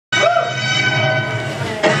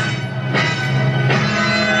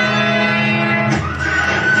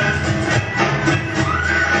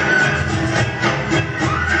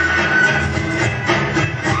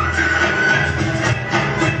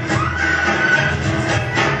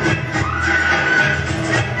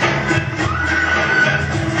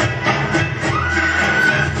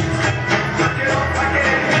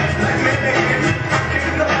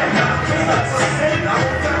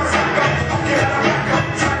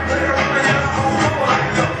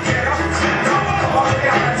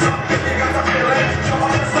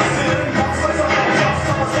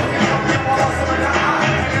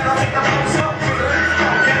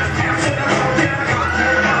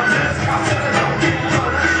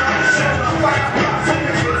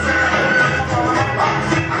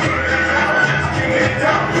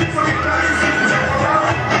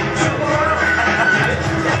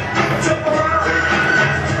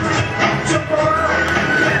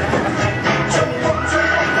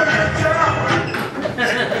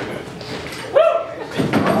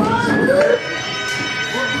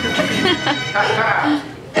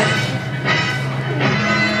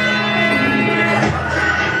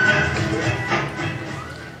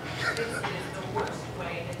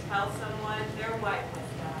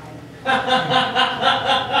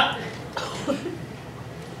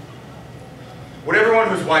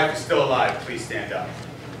stand up.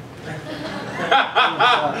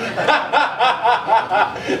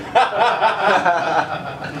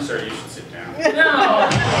 Sir, you should sit down. No!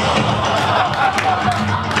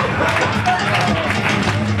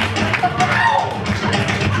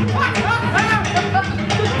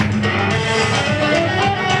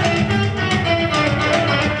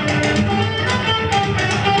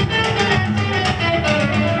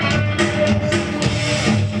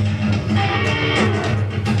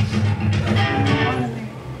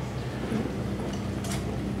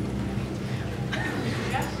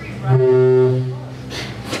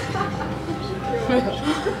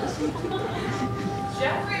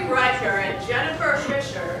 Jeffrey Riker and Jennifer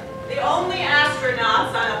Fisher, the only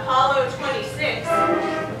astronauts on Apollo 26,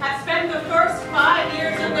 have spent the first 5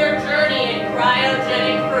 years of their journey in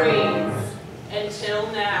cryogenic freeze.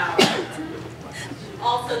 Until now.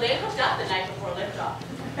 Also, they hooked up the night before liftoff.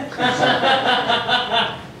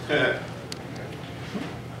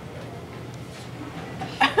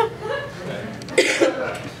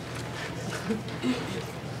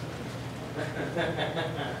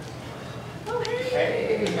 Oh,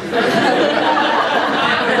 hey.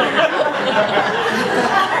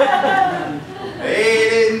 They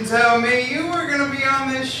didn't tell me you were going to be on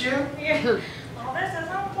this ship. Yeah. All this is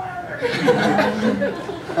on fire.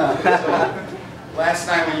 So, last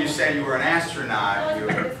night when you said you were an astronaut, you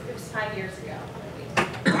were... It was 5 years ago.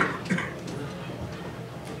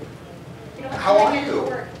 How are you?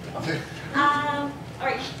 All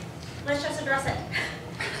right, let's just address it.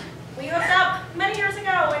 We hooked up many years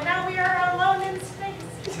ago, and now we are alone in space.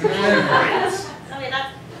 Okay, that's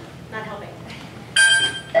not helping.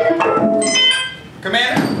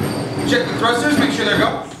 Commander, check the thrusters, make sure they're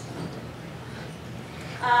go.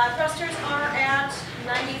 Thrusters are at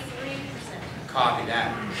 93%. Copy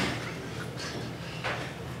that.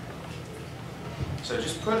 So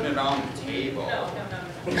just putting it on the table. No.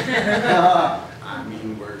 I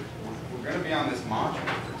mean, we're going to be on this module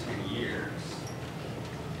for 10 years.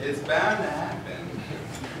 It's bound to happen.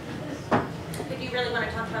 But do you really want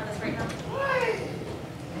to talk about this right now? Why?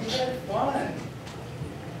 We had fun.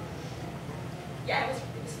 Yeah, it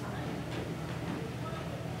was fun.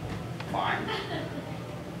 Fine.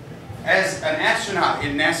 As an astronaut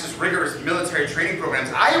in NASA's rigorous military training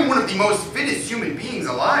programs, I am one of the most fittest human beings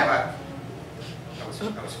alive.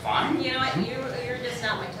 That was fine. You know what? You're just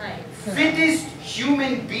not my type. Fittest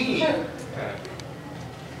human being.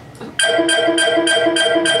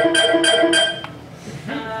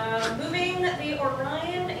 Moving the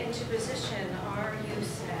Orion into position. Are you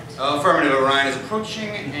set? Affirmative. Orion is approaching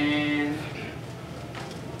and...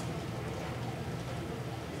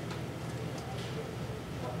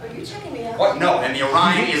 Are you checking me out? What? No, and the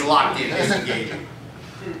Orion is locked in, disengaging.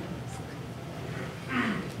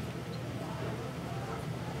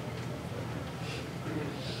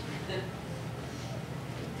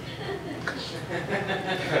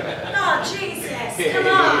 Oh, Jesus, come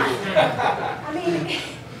on. I mean,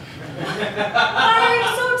 why are you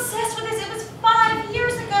so obsessed with this? It was 5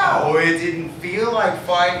 years ago. Oh, it didn't feel like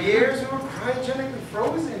 5 years. We were cryogenically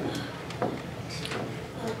frozen.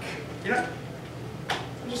 Look. You know,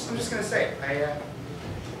 I'm just gonna say,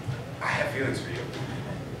 I have feelings for you.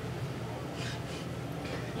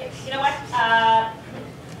 You know what?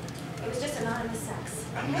 It was just anonymous sex.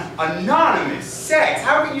 Anonymous sex?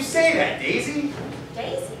 How can you say that, Daisy?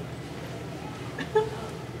 Daisy?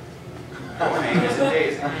 Your name isn't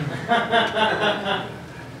Daisy.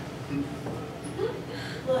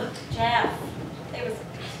 Look, Jeff, it was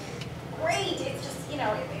great. It's just, you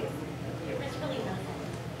know, it was really nothing.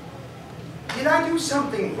 Did I do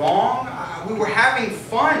something wrong? We were having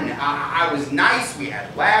fun. I was nice. We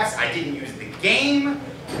had laughs. I didn't use the game.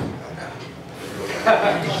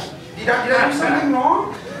 Did I do something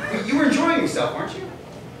wrong? You were enjoying yourself, weren't you?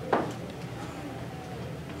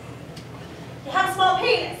 You have a small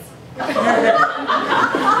penis.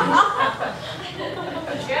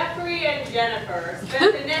 Jeffrey and Jennifer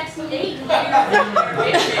spent the next 8 years of their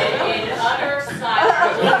mission in utter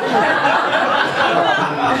silence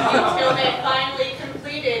until they finally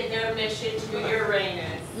completed their mission to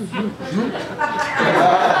Uranus.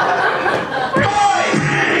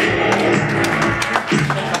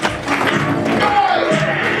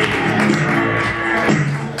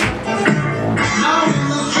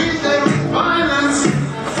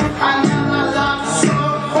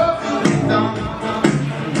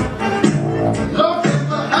 Looking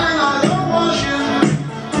for another washing,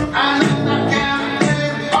 and I can't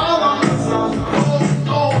live all on the sun.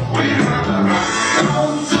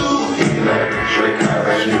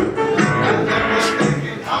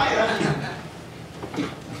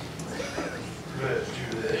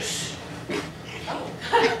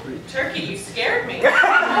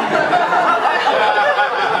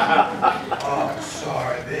 Oh,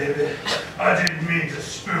 sorry, baby. I didn't mean to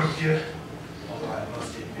spook you. Although I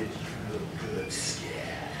must admit you look good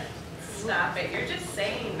scared. Stop it, you're just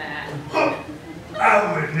saying that.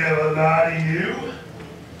 I would never lie to you.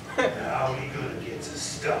 Now are we gonna get to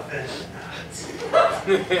stuffing or not?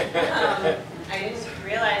 I didn't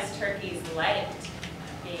realize turkeys liked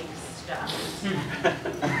being stuffed.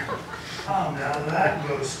 I'm not like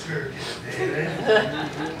most turkeys, baby.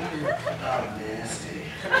 I'm nasty.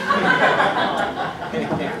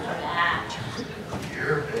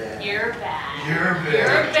 You're bad. You're bad. You're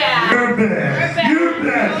bad. You're bad. You're bad. You're You're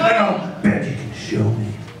bad. Now, bet you can show me.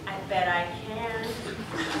 I bet I can.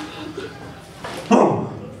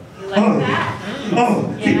 Oh. You like that?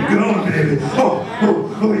 Oh, keep Yeah. going, baby.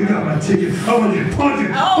 Oh, you got my ticket. I want you to punch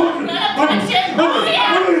it. Oh, I'm gonna punch him. Oh,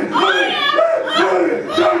 yeah. Oh, yeah.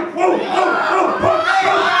 Oh, Oh,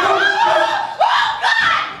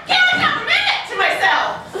 God! Can't have a minute to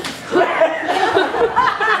myself.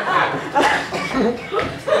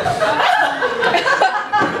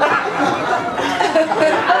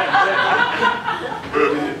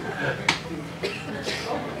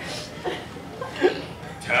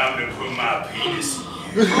 Time to put my penis in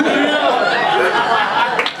you.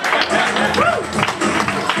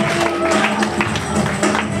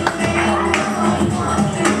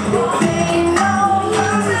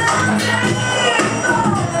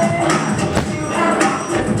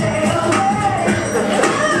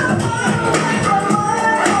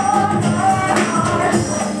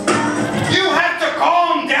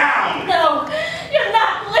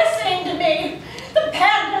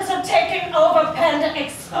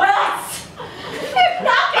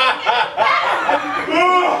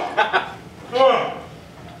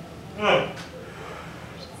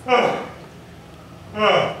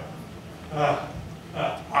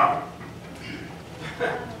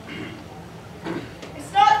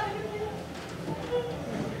 It's not.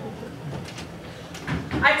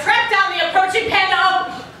 I tracked down the approaching panda.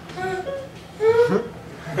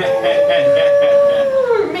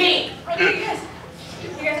 Me. You guys,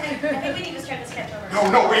 I think we need to start the sketch over.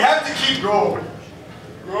 No, we have to keep going.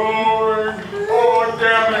 Going. Oh,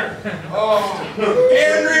 damn it. Oh.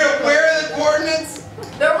 Andrea, where are the coordinates?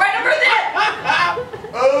 They're right over there.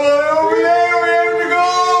 Oh, yeah, we have to go.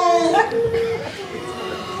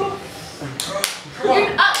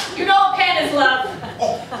 You know pandas love.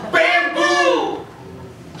 Oh, bamboo.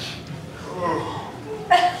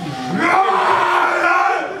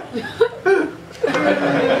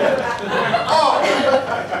 Oh,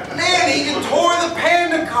 man, he tore the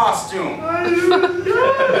panda costume.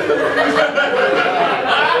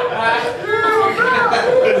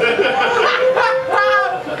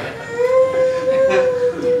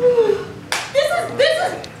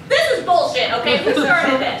 This is bullshit. Okay, who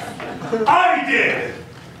started this? I did.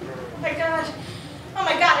 Oh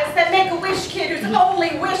my God, it's that Make-A-Wish kid whose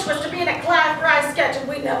only wish was to be in a Clive Rice sketch and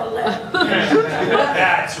we never let him.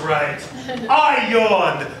 That's right. I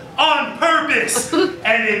yawned on purpose,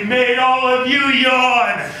 and it made all of you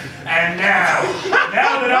yawn. And now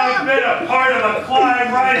that I've been a part of a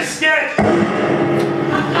Clive Rice sketch,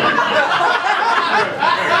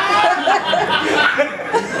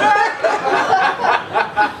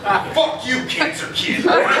 Fuck you, cancer kid.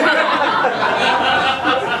 I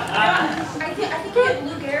think you have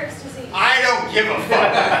Lou Gehrig's disease. I don't give a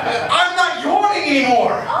fuck. I'm not yawning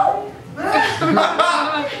anymore. Oh.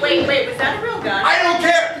 Wait, was that a real gun? I don't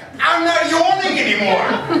care. I'm not yawning anymore.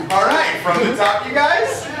 All right, from the top, you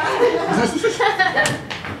guys.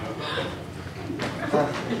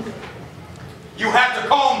 You have to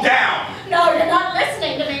calm down. No, you're not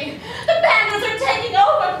listening to me. The pandas are taking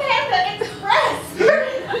over Panda Express.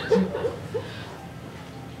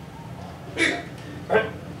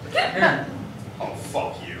 Oh,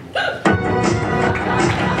 fuck you.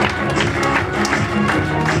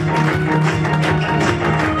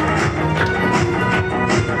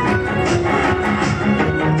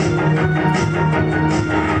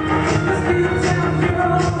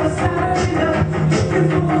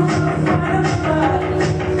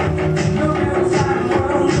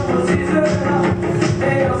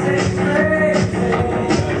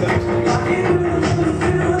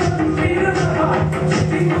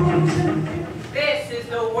 This is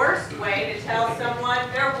the worst way to tell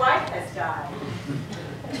someone their wife has died.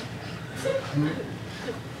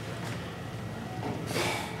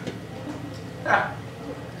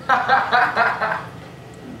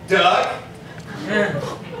 Doug?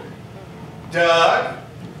 Doug?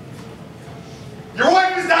 Your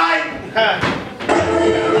wife has died!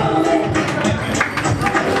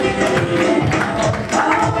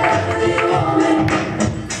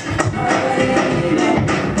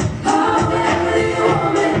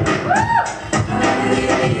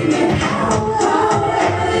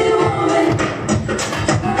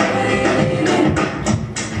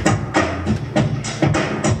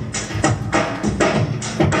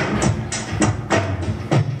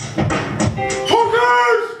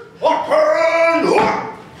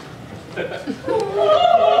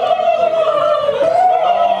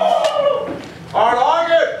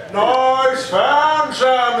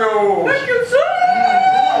 shoes. Thank you,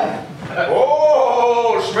 sir.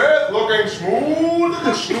 Oh, Smith, looking smooth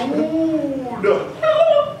and smooth.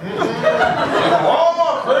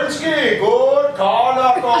 Oh, Krinsky, good car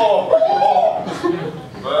knuckle.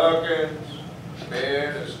 Perkins,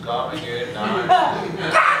 Smith is coming in now.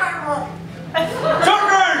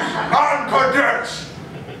 Tuckers and cadets,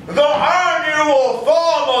 the annual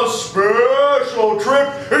Farmers Special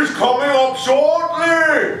trip is coming up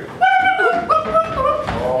shortly.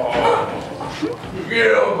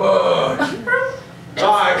 Gilbert,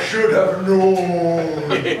 I should have known.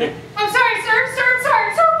 I'm sorry, sir.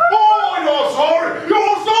 Oh, you're sorry?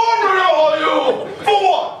 You're sorry, are you? For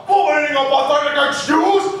what? For any apathetic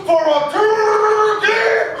excuse for a turkey?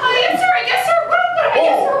 I am sorry, yes, sir.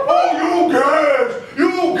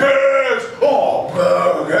 You guess. Oh,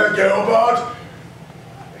 Gilbert.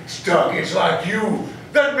 It's turkeys like you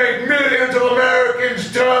that make millions of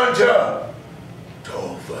Americans turn to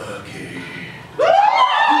Tofurkey.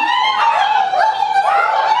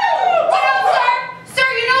 Sir,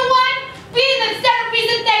 you know what? Being the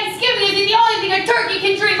centerpiece of Thanksgiving isn't the only thing a turkey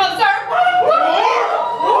can dream of, sir.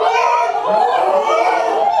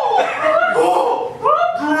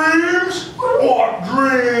 Dreams? What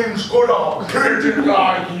dreams could a pigeon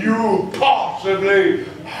like you possibly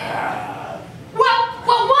have? Well,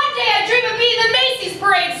 one day I dream of being the Macy's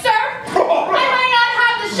parade, sir. I might not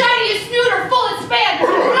have the shiniest snoot or fullest span, but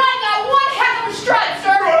I got one heck of a strut,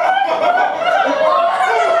 sir.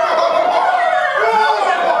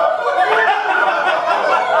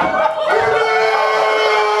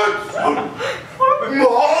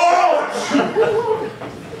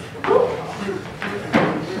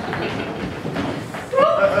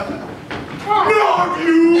 Not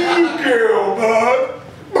you, Gilbert!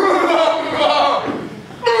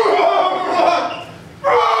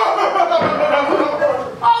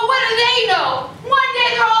 Oh, what do they know? One day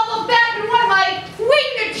they'll all look back and want my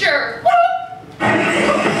signature.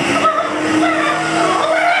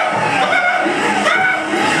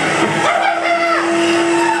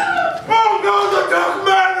 Oh no, the duck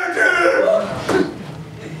manager!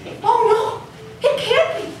 Oh no, it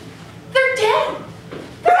can't be. They're dead.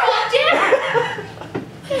 They're all dead.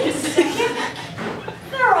 Wait a second.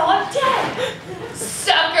 They're all dead.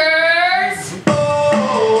 Suckers.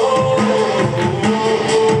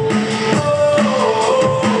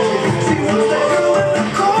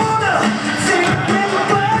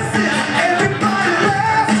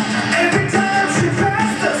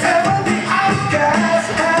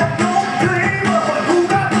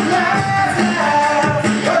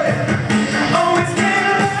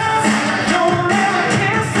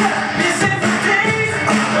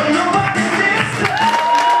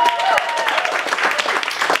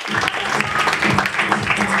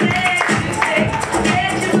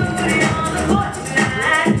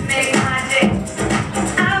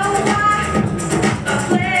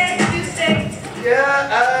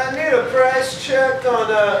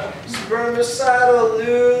 Spermicidal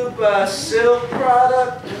lube, silk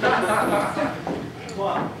product.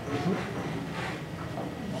 What?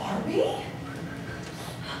 Barbie?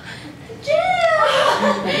 Jim!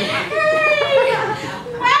 Hey!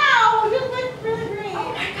 Wow, you look really great.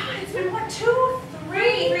 Oh my God, it's been what,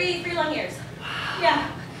 three long years.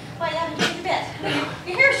 Yeah. Well, you haven't changed a bit.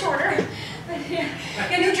 Your hair's shorter.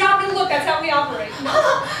 Yeah, new job, new look, that's how we operate.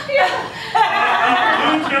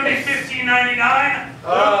 Yeah. Lube's gonna be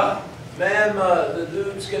 $15.99. Ma'am, the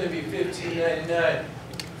lube's gonna be $15.99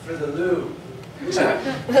 for the lube. You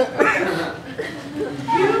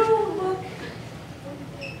look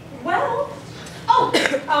well. Oh,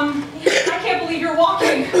 I can't believe you're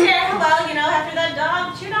walking. Yeah, well, you know, after that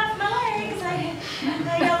dog chewed off my legs, I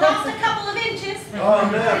lost a couple of inches. Oh,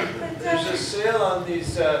 ma'am, there's a sale on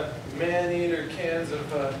these man-eater cans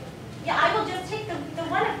of. Yeah, I will just take the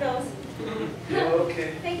one of those.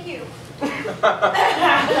 Okay. Thank you. So,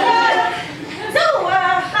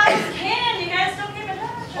 how's Ken? You guys still keep in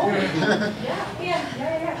touch? Oh,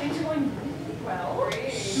 yeah. Things are going really well.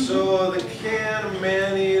 So the can of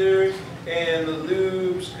man-eater and the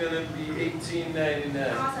lube's gonna be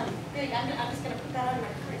 $18.99. Awesome. Good. I'm just gonna put that on my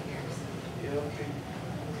credit here. Yeah, okay.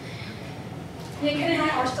 Yeah, Ken and I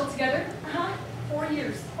are still together. 4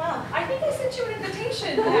 years. Wow. I think I sent you an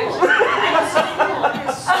invitation,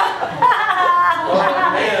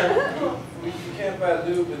 Oh, man. You can't buy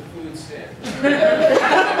lube at food stand.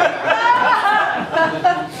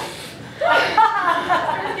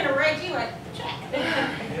 I'm just gonna write you a check.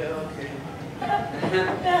 Yeah, okay.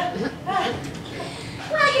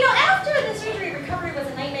 Well, you know, after the surgery, recovery was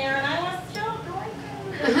a nightmare, and I was still going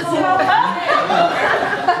through. So, I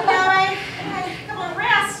had a couple of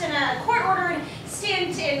arrests and a court-ordered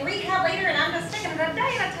stint in and recap later, and I'm just sticking to a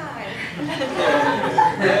day at a time.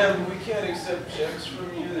 Ma'am, we can't accept checks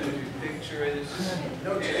from you. There's your picture.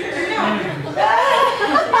 No checks. No.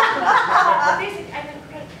 Basically, I've been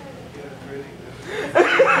credit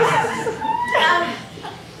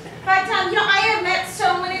but you know, I have met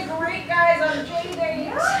so many great guys on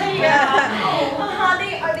J-dates.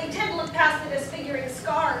 They tend to look past the disfiguring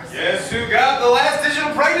scars. Guess who got the last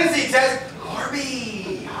digital pregnancy test?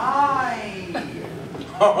 Barbie! Hi!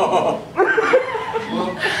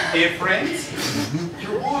 Look different.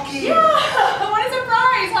 You're walking. Yeah, what a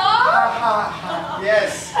surprise, huh?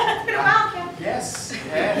 Yes. It's been a while, Ken. Yes.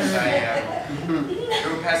 Yes. I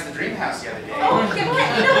drove past the dream house the other day. Oh, Ken, you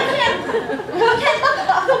know what, Ken? Ken,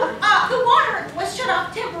 look, the water was shut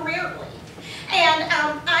off temporarily. And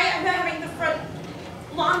I am having the front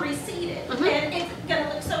lawn reseeded. And it's going to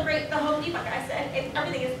look so great. The Home Depot guy said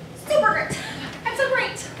everything is super great. I'm so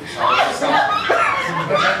great. You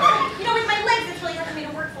know, with my legs, it's really hard for me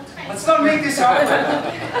to work full time. Let's not make this hard.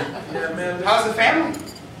 Yeah, ma'am. How's the family?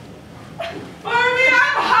 Barbie,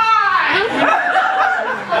 I'm high!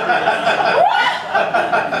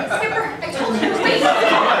 Skipper, I told you to wait.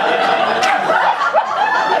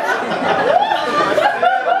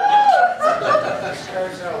 This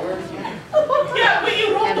car's not working. Yeah, but you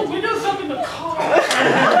rolled the windows up in the car.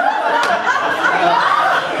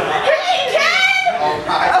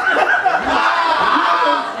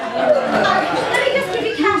 Let me just give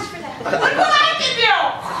you cash for that. Look what I can do!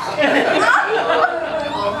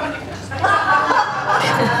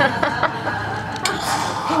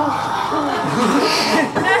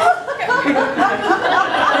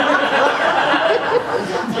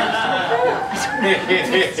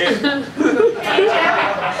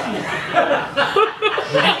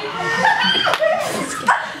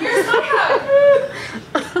 You're so good.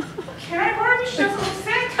 Can I Barbie? She doesn't look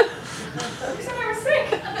sick. You said I was sick.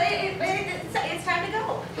 It's time to go.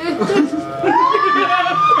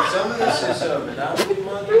 Some of this is monopoly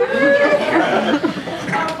money.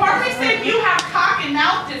 Barbie said you have cock and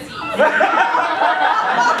mouth disease.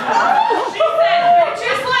 She said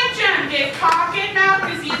bitches like Jen get cock and mouth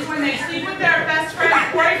disease when they sleep with their best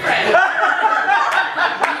friend's boyfriend.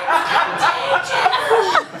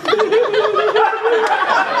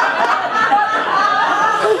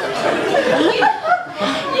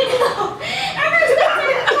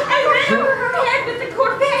 I ran over her head with the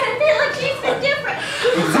Corvette and feel like she's been different.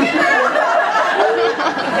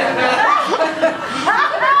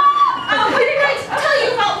 What did I tell you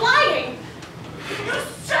about lying? You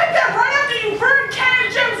said that right after you burned Ken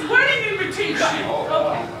and Jim's wedding invitation.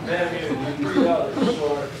 Ma'am, you're $3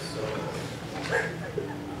 short, so.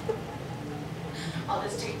 I'll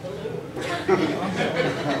just take the lube. You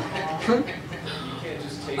can't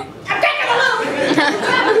just take this. I'm taking the lube!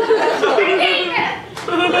 I'm taking it!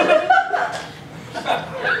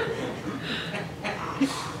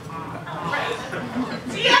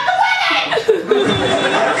 See you at the wedding!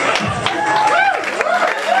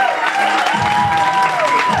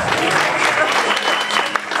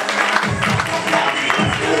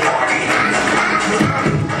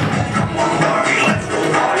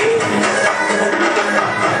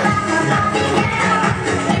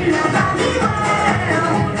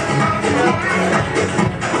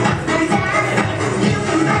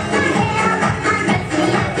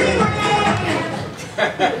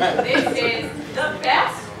 This is the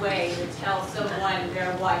best way to tell someone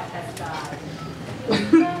their wife has died.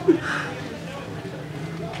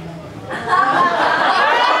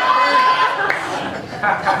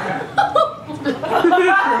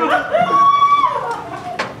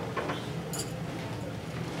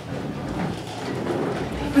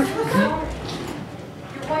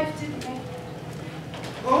 Your wife didn't make it.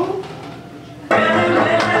 Who?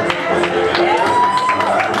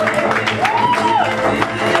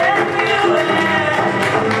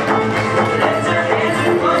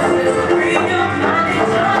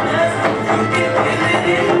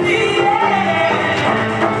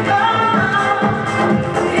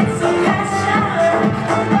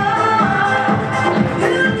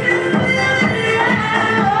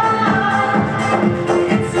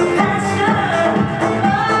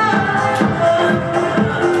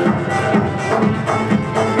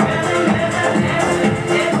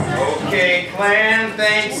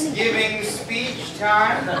 Thanksgiving speech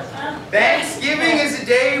time. Thanksgiving is a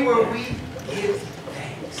day where we give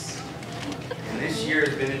thanks. And this year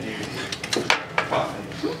has been a doozy. Well,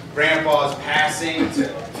 Grandpa's passing,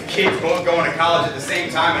 to kids both going to college at the same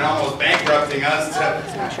time and almost bankrupting us,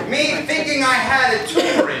 to me thinking I had a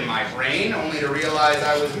tumor in my brain, only to realize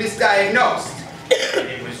I was misdiagnosed.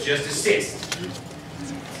 It was just a cyst.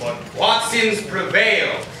 But Watson's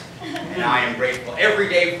prevailed. and I am grateful every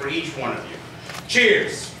day for each one of you.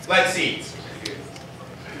 Cheers. Let's eat.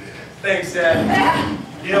 Thanks, Dad.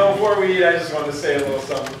 You know, before we eat, I just wanted to say a little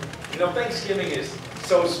something. You know, Thanksgiving is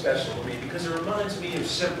so special to me because it reminds me of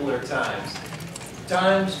simpler times.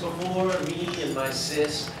 Times before me and my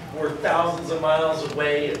sis were thousands of miles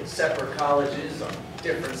away at separate colleges on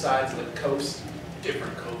different sides of the coast.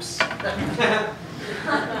 Different coasts.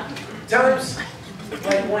 Times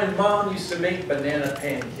like when Mom used to make banana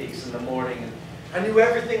pancakes in the morning and I knew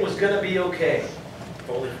everything was gonna be okay, if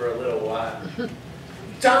only for a little while.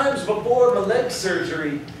 Times before my leg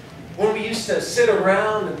surgery, when we used to sit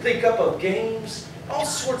around and think up of games, all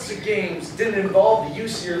sorts of games didn't involve the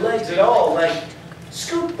use of your legs at all, like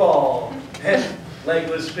scoop ball and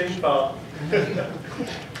legless ping pong.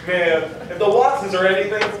 Man, if the Watsons are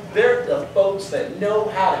anything, they're the folks that know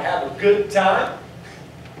how to have a good time,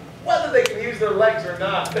 whether they can use their legs or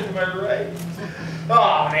not. Am I right?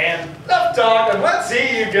 Oh man, enough talking. Let's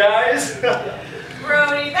eat, you guys.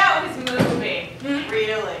 Brody, that was moving,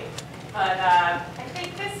 really. But I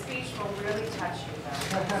think this speech will really touch you,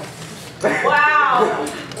 though. Wow,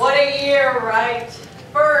 what a year, right?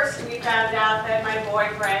 First, we found out that my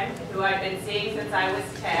boyfriend, who I'd been seeing since I was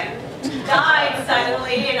 10, died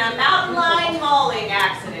suddenly in a mountain lion mauling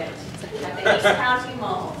accident at the East County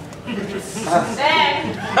Mall.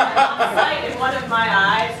 Then, I lost sight in one of my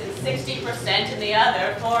eyes and 60% in the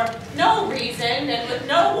other for no reason and with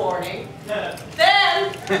no warning.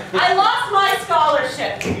 Then, I lost my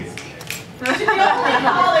scholarship to the only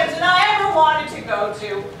college that I ever wanted to go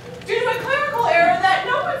to, due to a clerical error that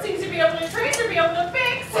no one seems to be able to trace or be able to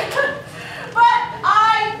fix. But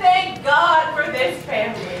I thank God for this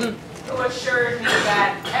family, who assured me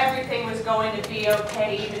that everything was going to be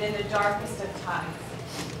okay even in the darkest of times.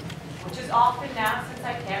 Which is often now since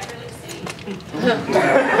I can't really see.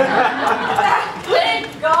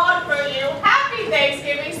 Thank God for you. Happy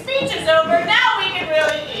Thanksgiving. Speech is over. Now we can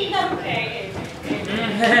really eat. Okay,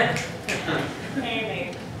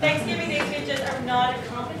 Amy, Thanksgiving Day speeches are not a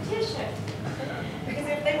competition. Because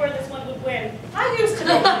if they were, this one would win. I used to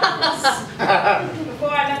make this. Before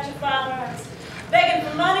I met your father, I was begging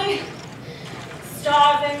for money,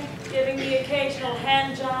 starving, giving the occasional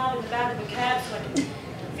hand job in the back of a cab so I could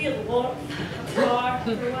feel the warmth of the car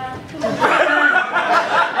for a while.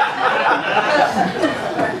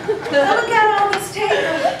 Now look at all this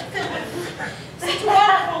table filled with such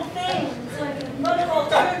wonderful things like a mother-in-law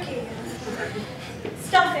turkey,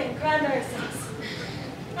 stuffing, cranberry sauce.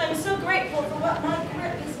 I'm so grateful for what my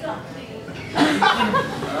grip has got me.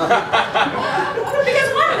 Because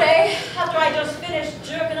one day, after I just finished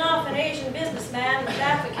jerking off an Asian businessman in the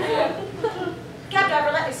back of a cab, the cab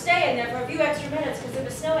driver let me stay in there for a few extra minutes because it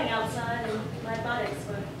was snowing outside and my buttocks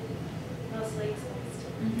were mostly exposed.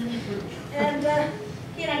 And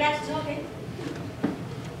he and I got to talking.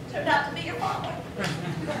 Turned out to be your father.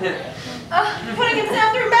 Putting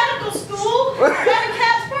himself through medical school, driving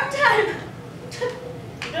cabs part-time.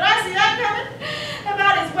 Did I see that coming?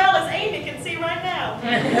 About as well as Amy can see right now.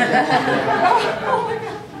 Oh my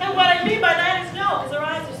God. And what I mean by that is no, because her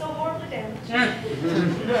eyes are so horribly damaged.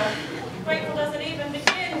 Grateful doesn't even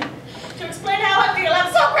begin to explain how I feel.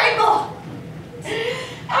 I'm so grateful.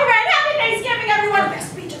 All right, happy Thanksgiving, everyone.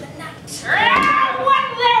 Best speech of the night. What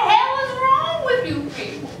the hell is wrong with you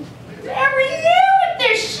people? Every year with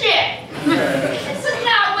this shit. This is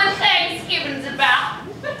not what Thanksgiving's about.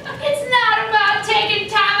 It's not about taking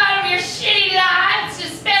time out of your shitty lives to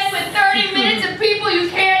spend with 30 minutes of people you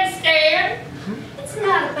can't stand. It's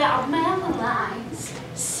not about mountain lions,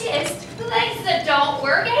 cysts, legs that don't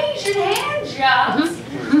work, Asian hand jobs.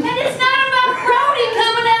 And it's not about Brody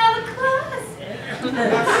coming out of the closet.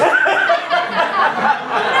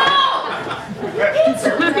 No! It's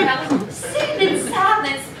about sitting in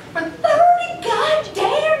silence for 30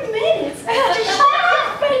 goddamn minutes to shut your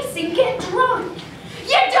face and get drunk.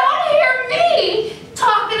 You don't hear me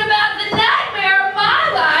talking about the nightmare of my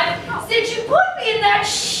life since you put me in that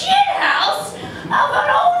shit house of an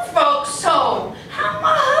old folks home. How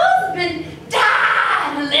my husband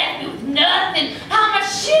died and left me with nothing. How my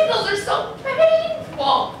shingles are so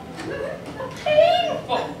painful.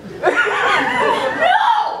 Painful. No!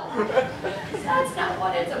 That's not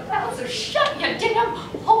what it's about, so shut your damn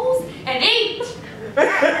holes and eat.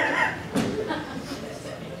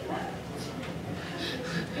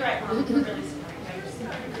 You're right, Mom. We're really sorry.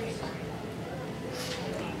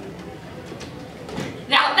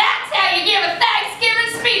 Now that's how you give a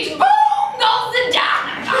Thanksgiving speech. Boom goes the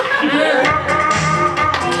dynamite.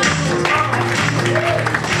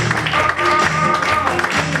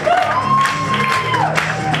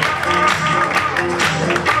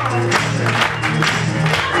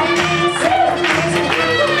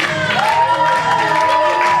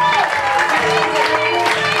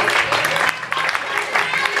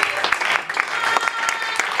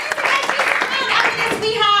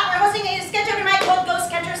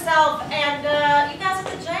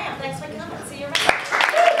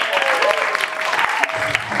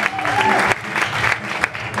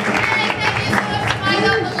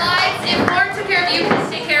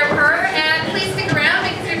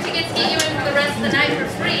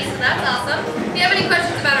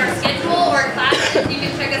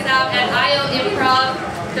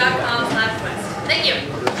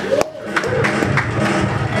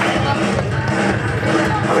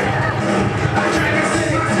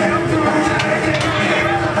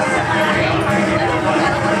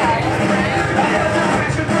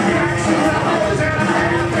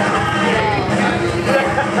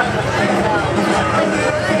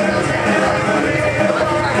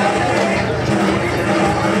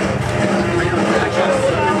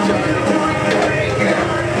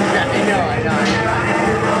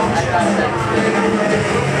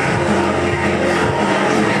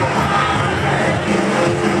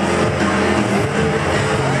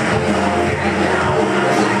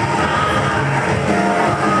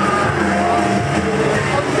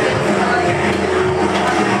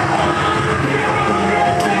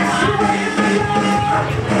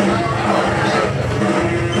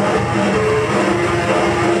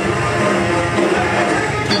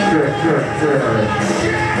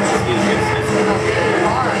 Mr.